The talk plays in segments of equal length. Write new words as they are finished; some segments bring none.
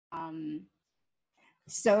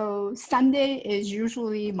So Sunday is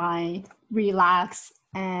usually my relax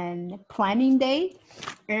and planning day.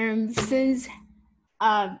 And since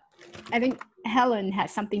I think Helen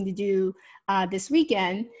has something to do this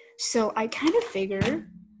weekend, so I kind of figure,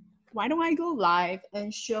 why don't I go live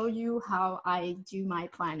and show you how I do my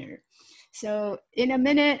planner? So in a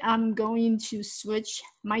minute, I'm going to switch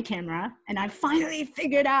my camera, and I finally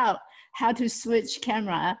figured out how to switch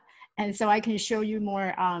camera. And so I can show you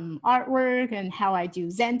more artwork and how I do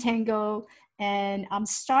Zen Tangle. And I'm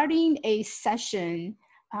starting a session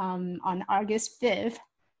on August 5th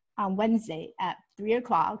on Wednesday at 3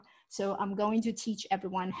 o'clock. So I'm going to teach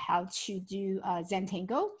everyone how to do Zen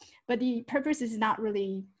Tangle. But the purpose is not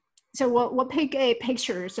really, so we'll pick a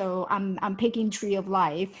picture. So I'm picking Tree of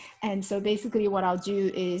Life. And so basically what I'll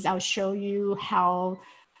do is I'll show you how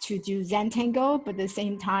to do Zen Tangle, but at the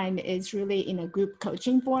same time, it's really in a group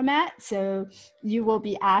coaching format. So you will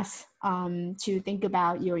be asked to think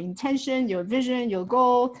about your intention, your vision, your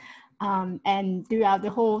goal. And throughout the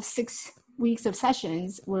whole 6 weeks of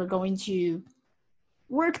sessions, we're going to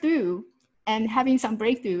work through and having some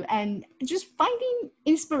breakthrough and just finding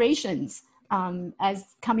inspirations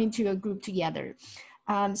as coming to a group together.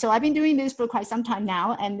 So I've been doing this for quite some time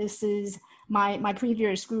now, and this is my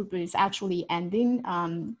previous group is actually ending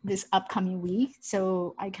this upcoming week.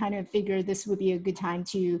 So I kind of figured this would be a good time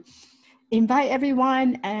to invite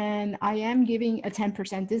everyone, and I am giving a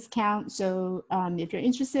 10% discount. So if you're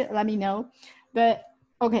interested, let me know. But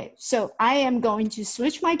okay, so I am going to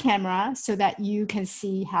switch my camera so that you can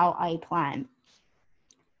see how I plan.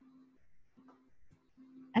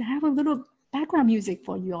 And I have a little background music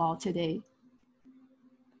for you all today.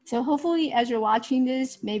 So hopefully as you're watching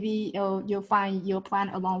this, maybe you'll find you'll plan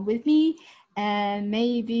along with me, and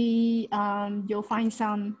maybe you'll find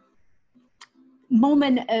some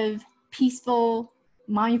moment of peaceful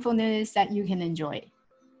mindfulness that you can enjoy.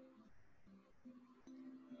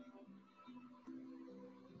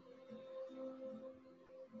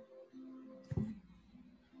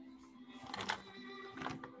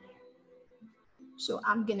 So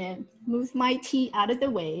I'm gonna move my tea out of the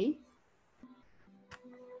way.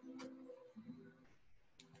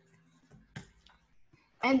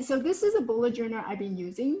 And so this is a bullet journal I've been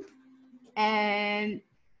using. And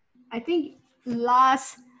I think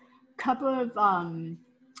last couple of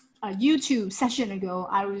YouTube session ago,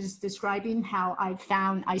 I was describing how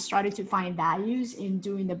I started to find values in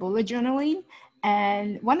doing the bullet journaling.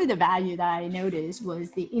 And one of the values that I noticed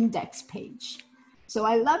was the index page. So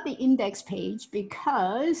I love the index page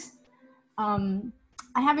because I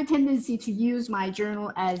have a tendency to use my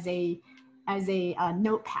journal as a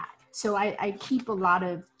notepad. So I keep a lot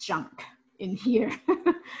of junk in here.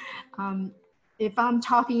 If I'm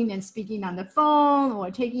talking and speaking on the phone or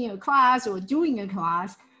taking a class or doing a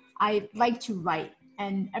class, I like to write.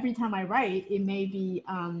 And every time I write, it may be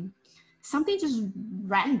something just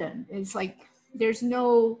random. It's like there's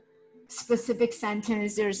no specific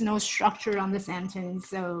sentence, there's no structure on the sentence.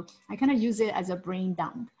 So I kind of use it as a brain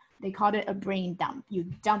dump. They call it a brain dump. You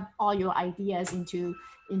dump all your ideas into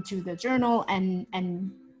the journal,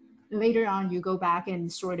 and later on you go back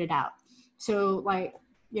and sort it out. So like,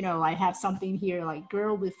 you know, I have something here like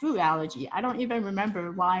girl with food allergy. I don't even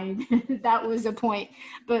remember why that was a point,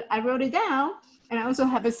 but I wrote it down. And I also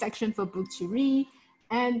have a section for book to read.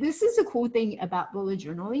 And this is a cool thing about bullet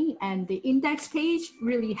journaling, and the index page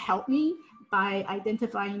really helped me by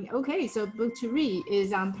identifying, okay, so book to read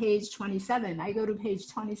is on page 27. I go to page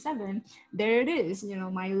 27, there it is, you know,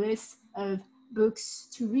 my list of books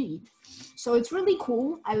to read. So it's really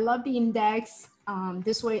cool. I love the index.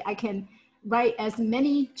 This way I can write as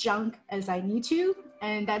many junk as I need to.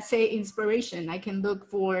 And that's say inspiration. I can look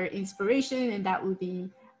for inspiration, and that would be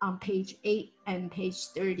on page 8 and page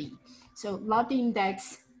 30. So love the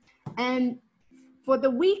index. And for the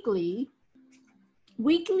weekly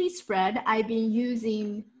spread, I've been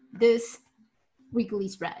using this weekly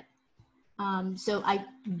spread. So I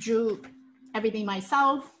drew everything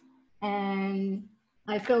myself, and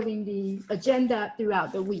I filled in the agenda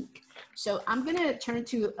throughout the week. So I'm gonna turn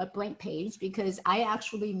to a blank page because I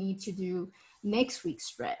actually need to do next week's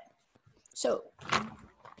spread. So,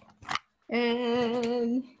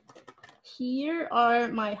 and here are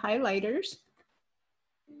my highlighters.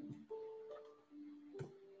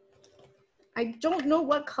 I don't know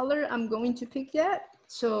what color I'm going to pick yet,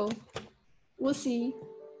 so we'll see.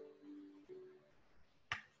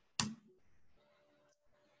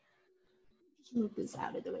 Just move this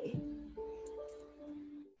out of the way.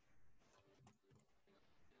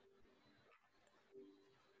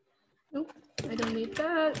 Nope, I don't need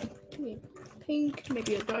that. Maybe pink,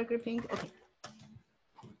 maybe a darker pink. Okay.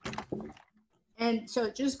 And so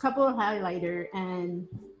just a couple of highlighter, and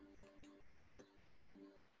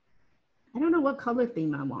I don't know what color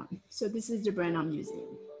theme I want. So this is the brand I'm using.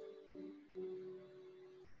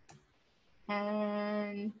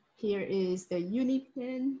 And here is the uni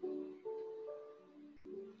pen.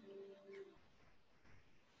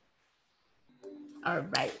 All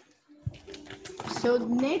right. So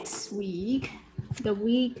next week, the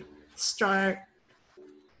week start,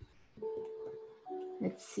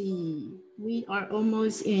 let's see, we are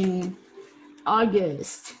almost in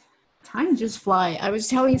August. Time just fly. I was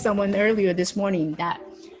telling someone earlier this morning that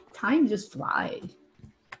time just fly.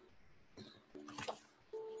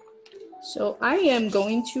 So I am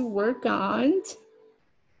going to work on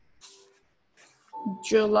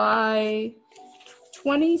July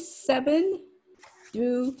 27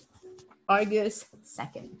 through August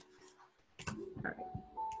 2nd. All right.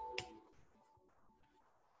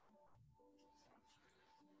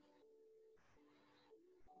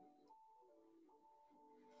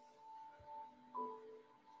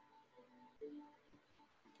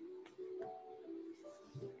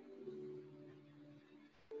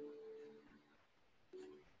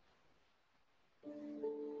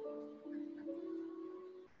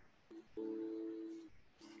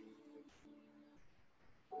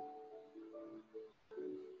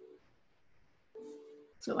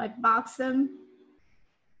 So I box them,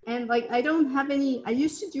 and like I don't have any. I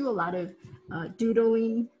used to do a lot of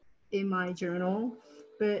doodling in my journal,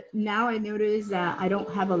 but now I notice that I don't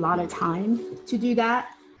have a lot of time to do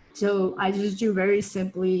that. So I just do very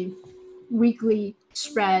simply weekly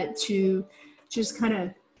spread to just kind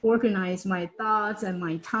of organize my thoughts and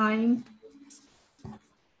my time.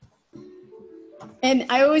 And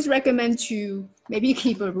I always recommend to maybe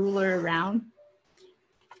keep a ruler around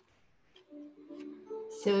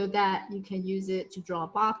so that you can use it to draw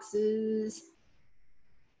boxes.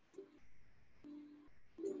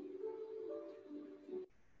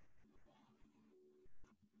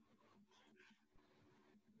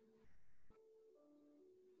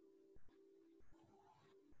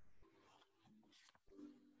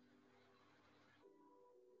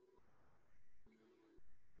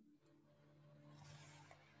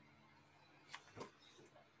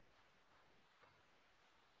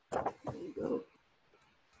 There you go.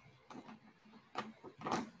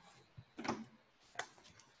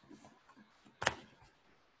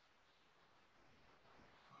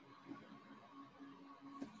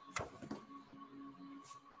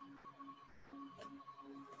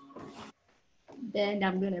 Then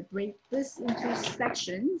I'm gonna break this into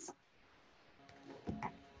sections.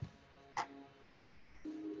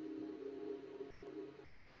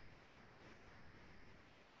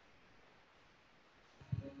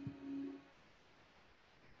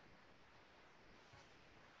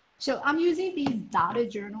 So I'm using these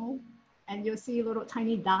dotted journal, and you'll see little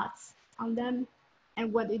tiny dots on them.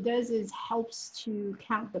 And what it does is helps to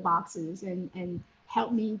count the boxes and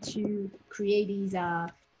help me to create these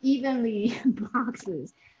evenly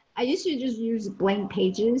boxes. I used to just use blank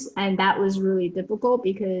pages, and that was really difficult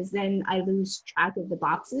because then I lose track of the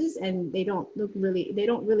boxes and they don't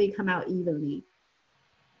really come out evenly.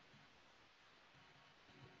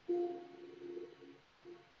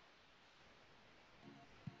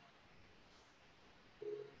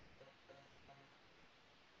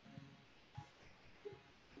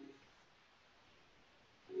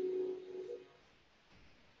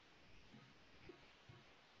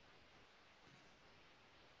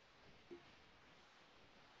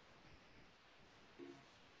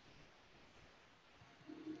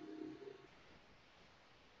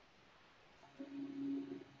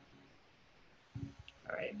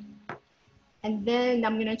 All right. And then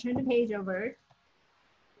I'm gonna turn the page over.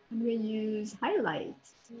 I'm gonna use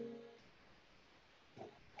highlights.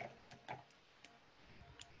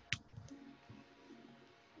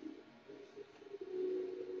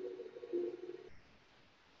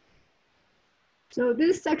 So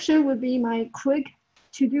this section would be my quick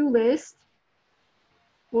to-do list,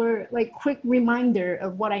 or like quick reminder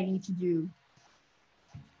of what I need to do.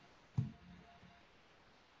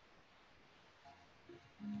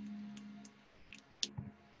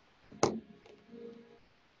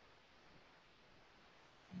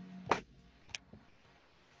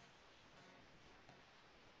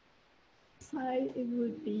 Side it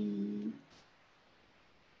would be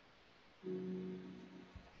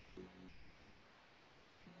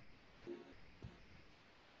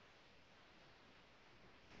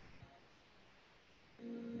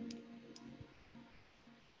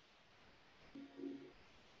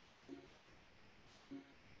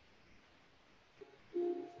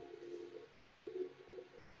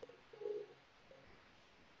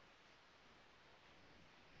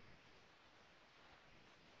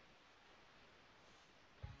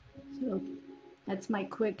That's my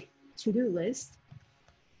quick to-do list.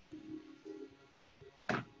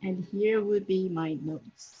 And here would be my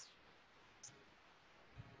notes.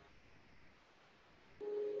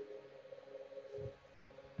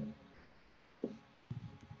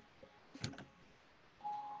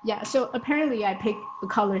 Yeah, so apparently I picked the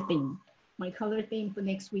color theme. My color theme for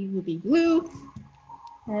next week will be blue.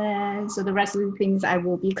 And so the rest of the things I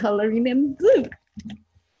will be coloring them blue.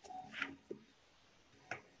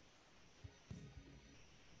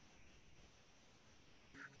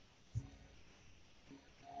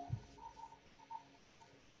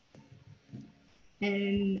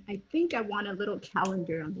 And I think I want a little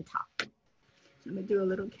calendar on the top. So I'm gonna do a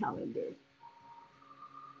little calendar.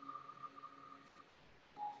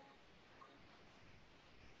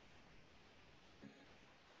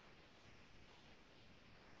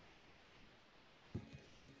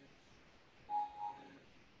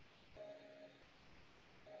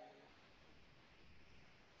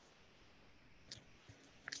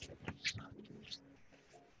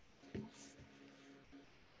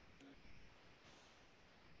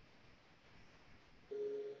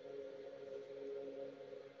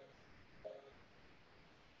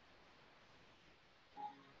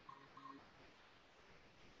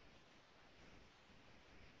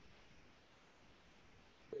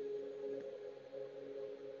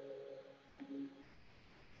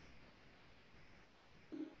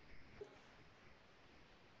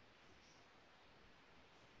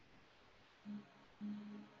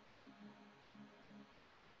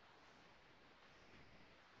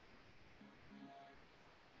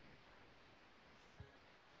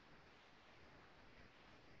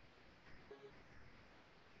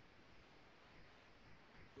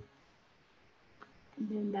 And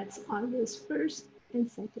then that's August 1st and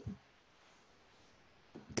 2nd.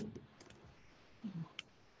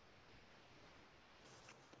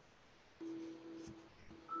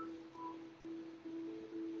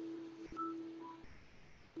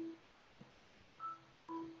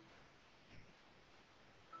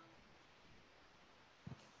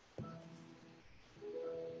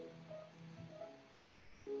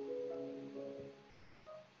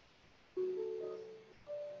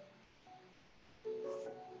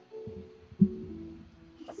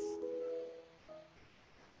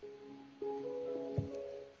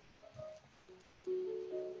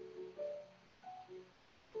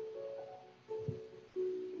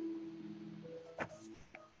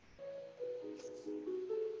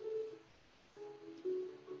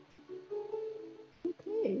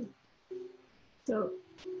 Okay, so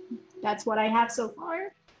that's what I have so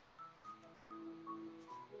far.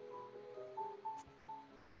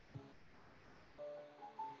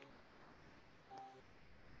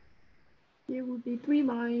 Here will be 3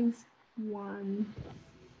 lines. 1,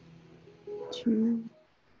 2,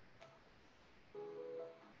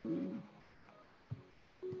 3.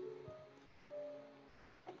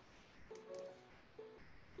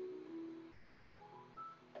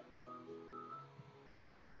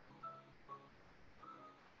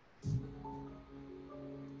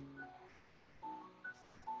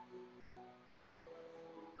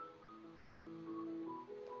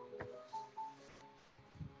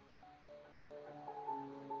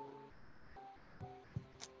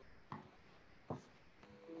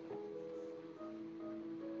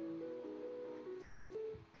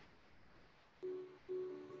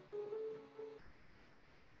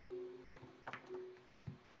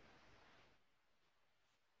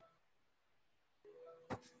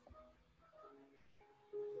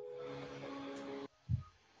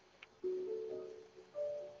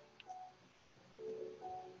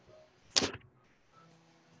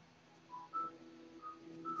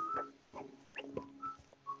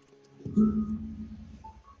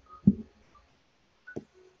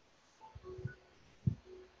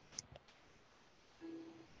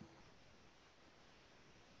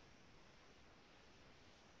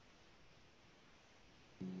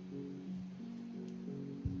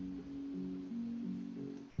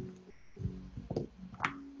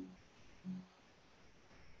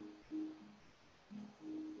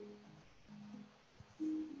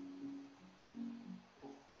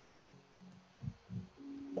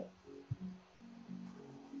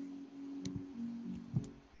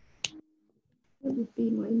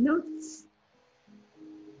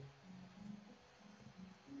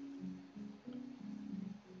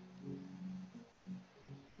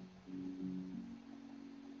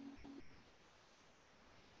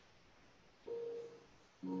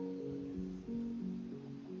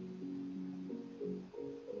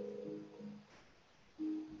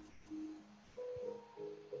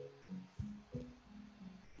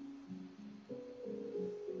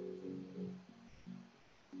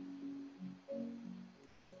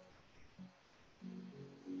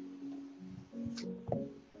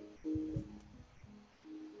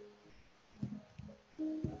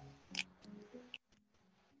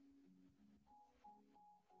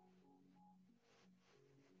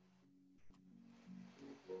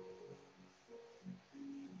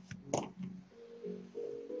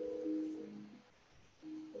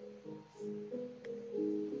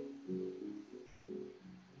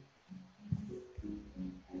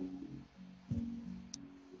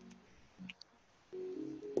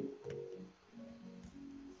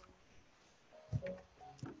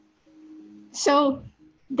 So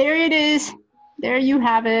there it is. There you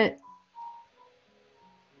have it.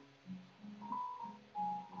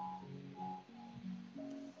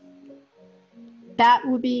 That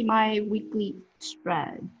would be my weekly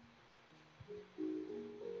spread.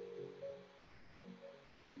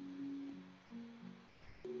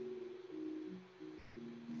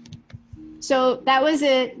 So that was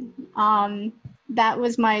it. That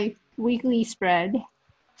was my weekly spread.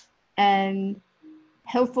 And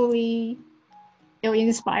hopefully it'll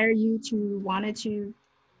inspire you to want to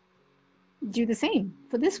do the same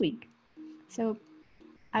for this week. So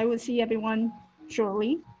I will see everyone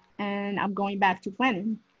shortly, and I'm going back to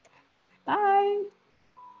planning. Bye.